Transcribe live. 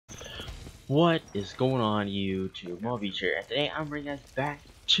What is going on, YouTube? Moab here, and today I'm bringing us back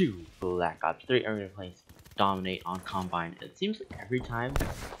to Black Ops 3. I'm going to be playing Dominate on Combine. It seems like every time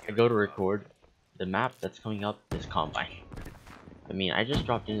I go to record, the map that's coming up is Combine. I mean, I just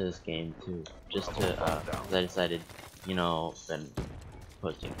dropped into this game too, just to, because I decided, you know, been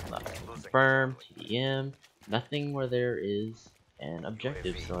posting confirm, TDM, nothing where there is an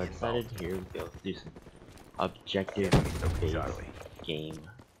objective, so I decided here we go, do some objective-based game.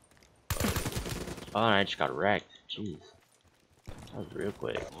 Oh, I just got wrecked. Jeez. That was real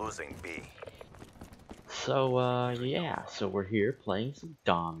quick. Losing B. So, yeah. So we're here playing some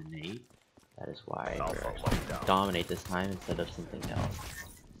Dominate. That is why we're actually Dominate this time instead of something else.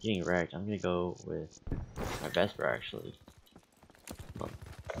 Getting wrecked. I'm gonna go with my Vesper, actually. I'm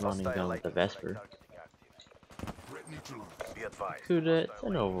running gun with the Vesper. It's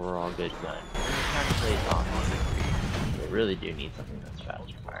an overall good gun. I'm trying to play Dominate. They really do need something that's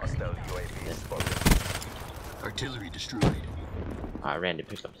faster firing. Artillery destroyed. I ran to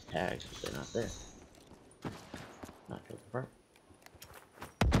pick up his tags, but they're not there. Not good for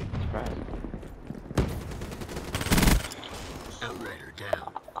surprise. Outrider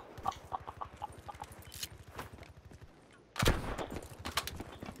down.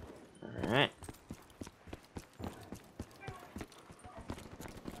 Alright.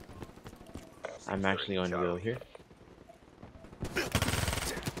 I'm actually going to go here.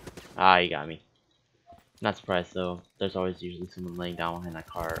 Ah, you got me. Not surprised though. There's always usually someone laying down behind that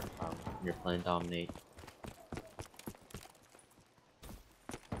car when you're playing Dominate.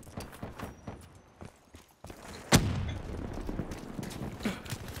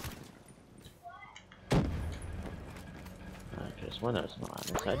 Just one there's one on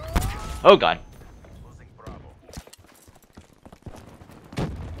this side. Oh god.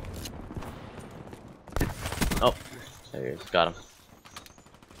 Oh, there he is. Got him.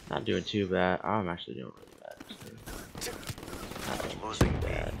 Not doing too bad. Oh, I'm actually doing really bad. Not doing too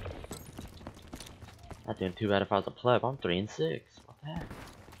bad. Not doing too bad if I was a pleb. I'm 3 and 6. What the heck?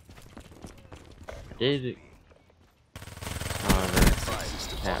 I did. However,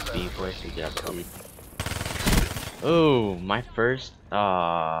 have B voice to get lead. Oh, my first. I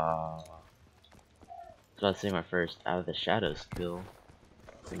was about to say my first out of the shadows kill.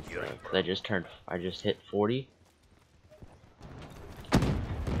 I just hit 40.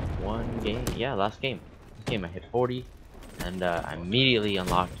 One game, yeah, last game. This game I hit 40, and I immediately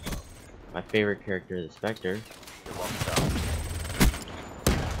unlocked my favorite character, the Spectre.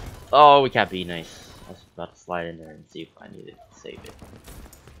 Oh, we can't be nice. I was about to slide in there and see if I needed to save it.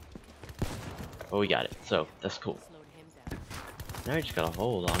 Oh, we got it, so that's cool. Now we just gotta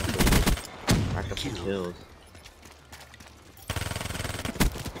hold on to rack up some kills.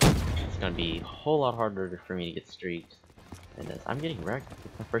 It's gonna be a whole lot harder for me to get streaks. And I'm getting wrecked.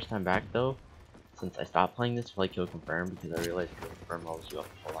 It's my first time back though, since I stopped playing this to play kill confirm because I realized kill confirm levels you up a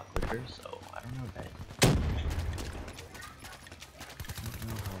whole lot quicker. So I don't know, guys. I don't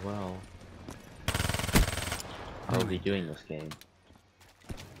know how well I will be doing this game.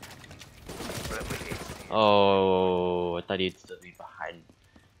 Oh, I thought he'd still be behind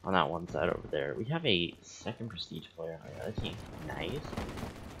on that one side over there. We have a second prestige player on the other team. Nice.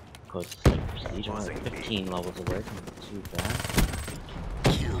 Close to second prestige. I'm only 15 levels away from it. Too bad.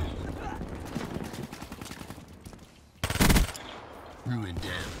 Kill. Ruin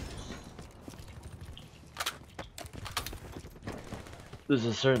down. This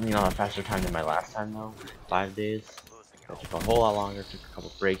is certainly not a faster time than my last time though. 5 days. That took a whole lot longer. Took a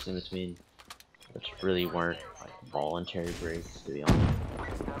couple breaks in between, which really weren't like voluntary breaks, to be honest.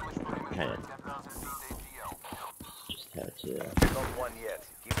 Just had to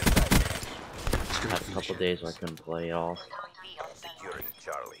have a couple days where I couldn't play at all.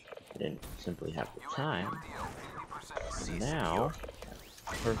 I didn't simply have the time. Now,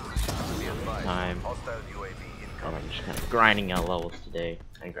 perfect time. And I'm just kind of grinding out levels today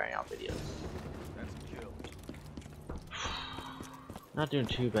and grinding out videos. Not doing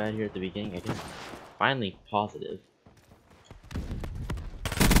too bad here at the beginning. I guess finally positive.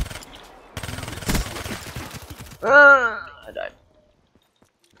 I died.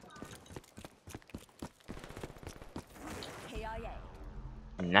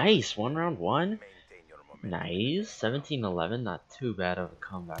 Nice, 1 round 1. Nice, 17-11. Not too bad of a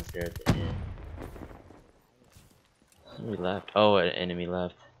comeback there at the end. We left. Oh, an enemy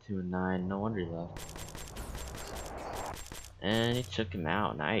left. 2 and 9. No wonder he left. And he took him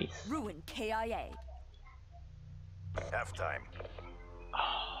out. Nice. Ruin KIA. Half time.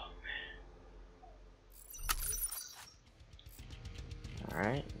 Oh man.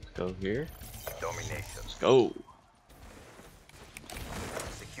 Alright, let's go here. Domination. Let's go.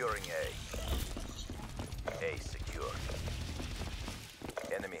 Securing A. A secure.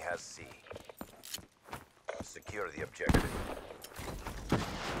 Enemy has C. Secure the objective.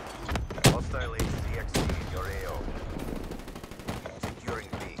 Hostile HCXD in your AO. Securing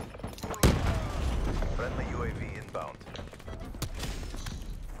B. Friendly UAV inbound.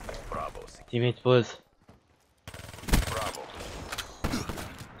 Bravo. Teammates, please. Bravo.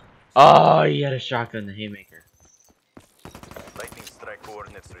 Oh, he had a shotgun, the haymaker. Lightning strike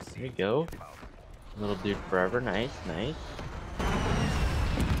coordinates received. There you go. Little dude forever. Nice, nice.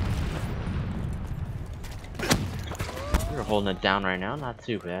 We're holding it down right now. Not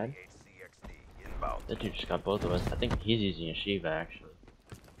too bad. HCXD inbound. That dude just got both of us. I think he's using a Shiva actually.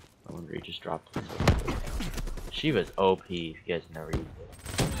 I wonder he just dropped it. Shiva's OP if you guys never used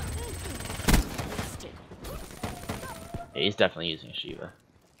it. Yeah, he's definitely using a Shiva.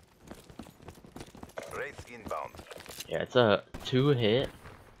 Wraith inbound. Yeah, it's a 2-hit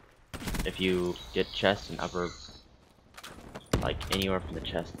if you get chest and upper, like anywhere from the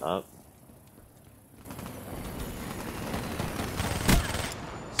chest up.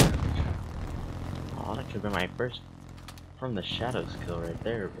 Oh, that could have been my first from the shadows kill right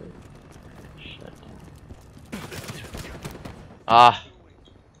there, but shut down. Ah,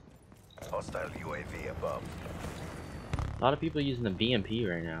 Hostile UAV above. a lot of people using the BMP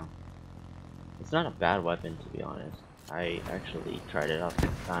right now. It's not a bad weapon, to be honest. I actually tried it out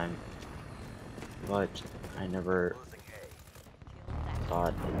this time, but I never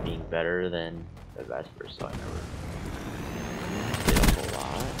thought it being better than the Vesper, so I never did a whole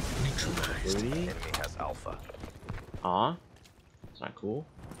lot. Enemy has Alpha. Aw, it's not cool.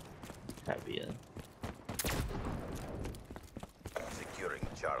 That'd be it. Securing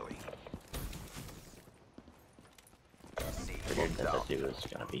Charlie. C Figured that down. that dude was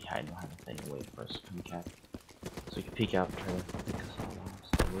gonna be hiding behind the thing and wait for us to come cap. So we could peek out and try to pick us all off.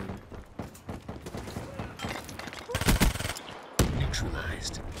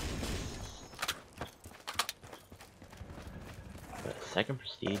 Neutralized. But second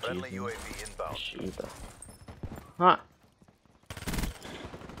prestige Friendly using UAV inbound. Shiva. Huh.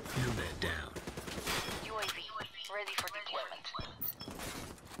 Nomad down. UAV ready for deployment.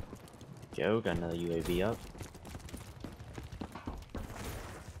 Go, got another UAV up.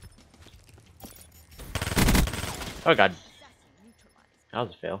 Oh god. That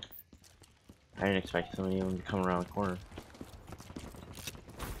was a fail. I didn't expect so many of them to come around the corner.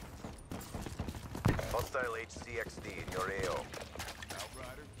 Hostile HCXD in your AO.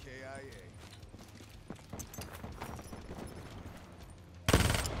 Outrider KIA.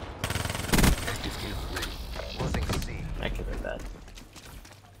 Active camera ready. Losing C. That could have been bad.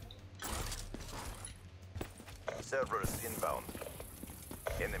 Cerberus inbound.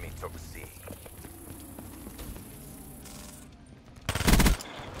 Enemy took C.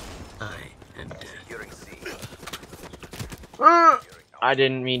 I am dead. Securing C. I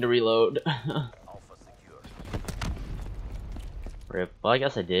didn't mean to reload. Alpha secure. Rip. Well, I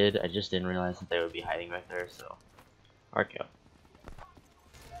guess I did. I just didn't realize that they would be hiding back there, so. RKO.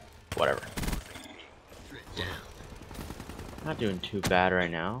 Whatever. Threat down. Not doing too bad right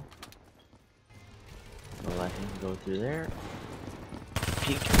now. I'll let him go through there.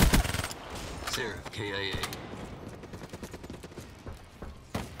 Peek. Seraph KIA.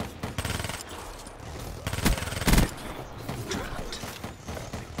 Dropped.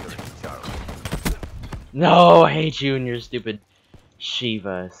 Securing Charlie. No, I hate you and your stupid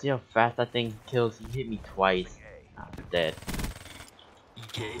Shiva. See how fast that thing kills? He hit me twice. I'm dead.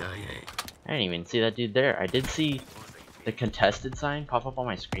 EKIA. I didn't even see that dude there. I did see the contested sign pop up on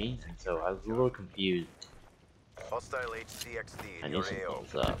my screen, and so I was a little confused. Hostile HCXD I in knew your something AO.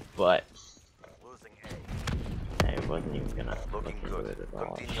 was up, but Losing I wasn't even gonna A. look Looking into good. it at all. I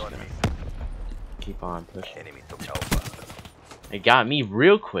was Continue just on gonna mission. keep on pushing. Enemy took Alpha. It got me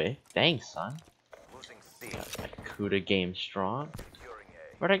real quick. Thanks, son. Losing C. Got that Kuda game strong. Securing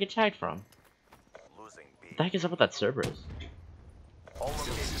A. Where'd I get tagged from? Losing B. What the heck is up with that Cerberus? All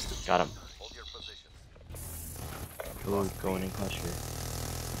locations. Got him. Hold your positions. Ooh, going in clutch here.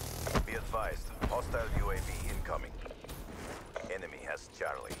 Be advised. Hostile UAV incoming. Enemy has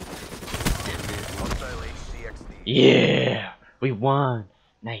Charlie. Hostile HCXD. Yeah, we won.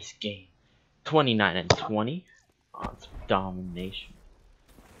 Nice game. 29 and 20 on Domination.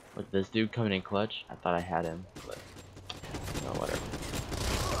 With this dude coming in clutch, I thought I had him, but no, whatever.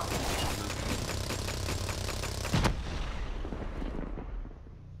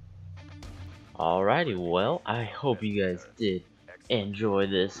 Alrighty, well, I hope you guys did enjoy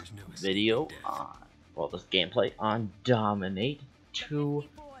this video on, well, this gameplay on Dominate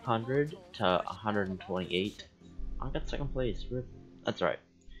 200 to 128. I got second place. That's right.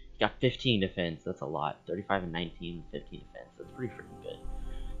 got 15 defense. That's a lot. 35 and 19, 15 defense. That's pretty freaking good.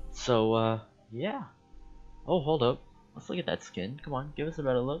 So, yeah. Oh, hold up. Let's look at that skin. Come on, give us a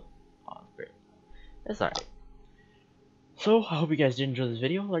better look. Oh, that's great. That's alright. So, I hope you guys did enjoy this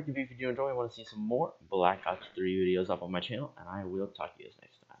video. Like if you do enjoy and want to see some more Black Ops 3 videos up on my channel. And I will talk to you guys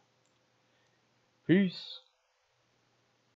next time. Peace.